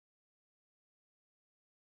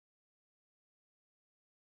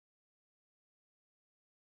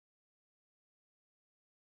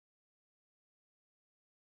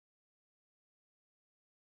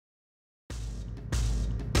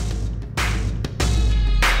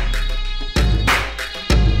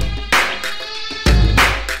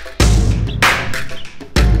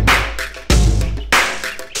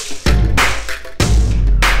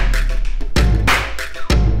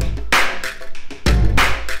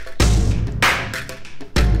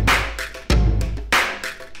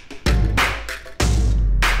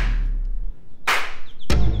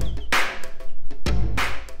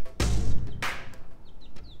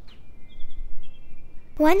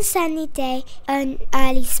One sunny day in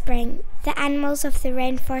early spring, the animals of the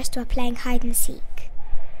rainforest were playing hide and seek.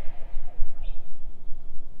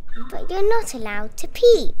 But you're not allowed to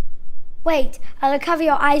peep. Wait, I'll cover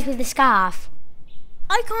your eyes with the scarf.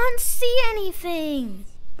 I can't see anything.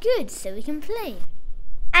 Good, so we can play.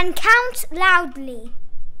 And count loudly.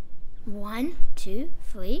 1, 2,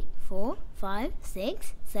 3, 4, 5,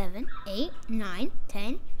 6, 7, 8, 9,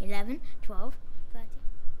 10, 11, 12, 13.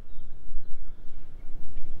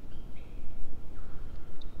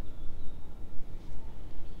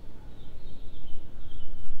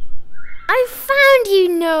 I found you,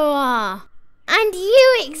 Noah! And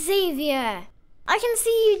you, Xavier! I can see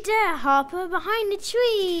you there, Harper, behind the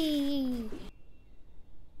tree.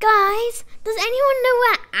 Guys, does anyone know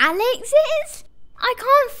where Alex is? I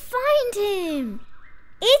can't find him.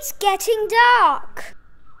 It's getting dark.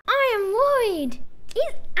 I am worried.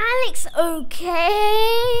 Is Alex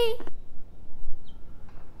okay?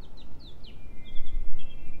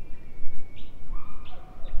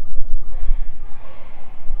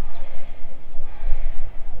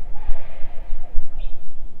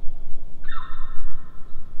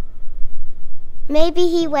 Maybe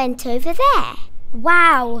he went over there.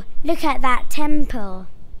 Wow, look at that temple.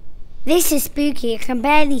 This is spooky, I can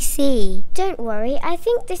barely see. Don't worry, I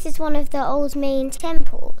think this is one of the old main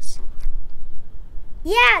temples.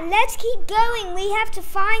 Yeah, let's keep going. We have to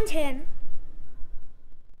find him.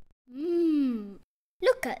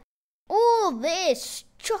 Look at all this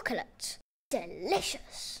chocolate.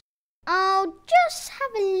 Delicious. I'll just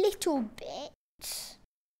have a little bit.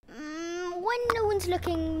 When no one's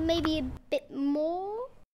looking, maybe a bit more?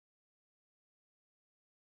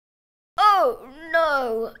 Oh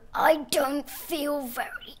no, I don't feel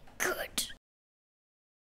very good.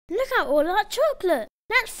 Look at all that chocolate.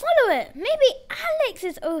 Let's follow it. Maybe Alex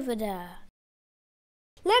is over there.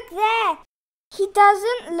 Look there. He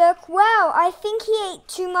doesn't look well. I think he ate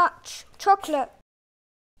too much chocolate.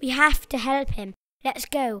 We have to help him. Let's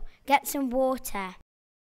go, get some water.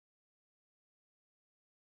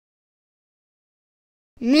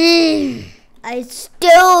 I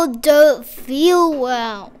still don't feel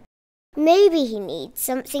well. Maybe he needs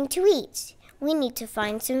something to eat. We need to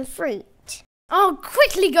find some fruit. I'll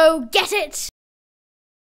quickly go get it.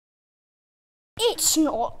 It's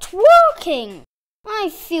not working. I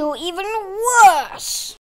feel even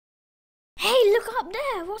worse. Hey, look up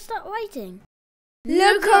there. What's that writing?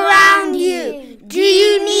 Look around you. Do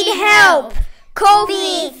you need help? Call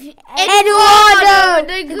me Eduardo,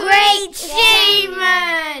 the Great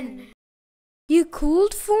Shaman. You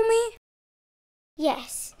called for me?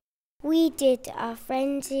 Yes, we did. Our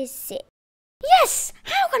friend is sick. Yes!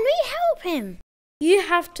 How can we help him? You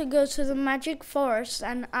have to go to the magic forest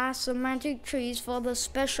and ask the magic trees for the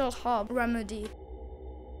special herb remedy.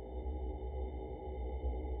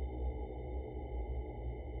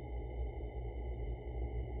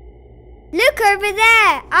 Look over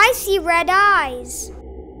there. I see red eyes.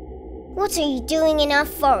 What are you doing in our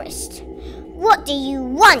forest? What do you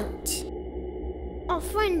want? Our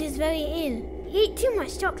friend is very ill. He ate too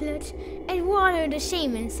much chocolate. Eduardo the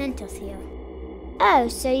shaman sent us here. Oh,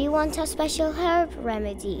 so you want our special herb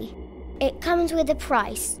remedy. It comes with a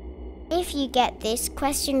price. If you get this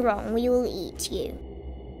question wrong, we will eat you.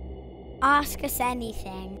 Ask us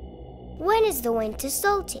anything. When is the winter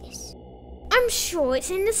solstice? I'm sure it's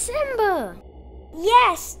in December.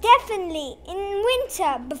 Yes, definitely. In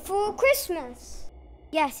winter, before Christmas.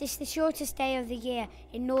 Yes, it's the shortest day of the year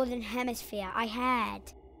in Northern Hemisphere, I heard.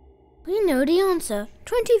 We know the answer.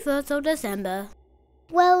 21st of December.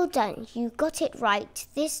 Well done. You got it right.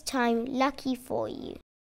 This time, lucky for you.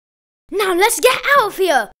 Now let's get out of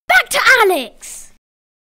here. Back to Alex.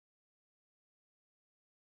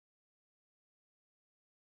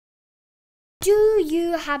 Do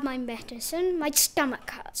you have my medicine? My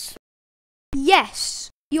stomach hurts.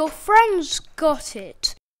 Yes, your friend's got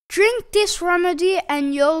it. Drink this remedy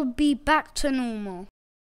and you'll be back to normal.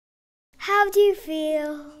 How do you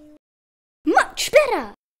feel? Much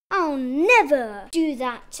better. I'll never do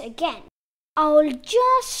that again. I'll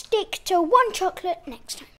just stick to one chocolate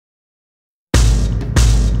next time.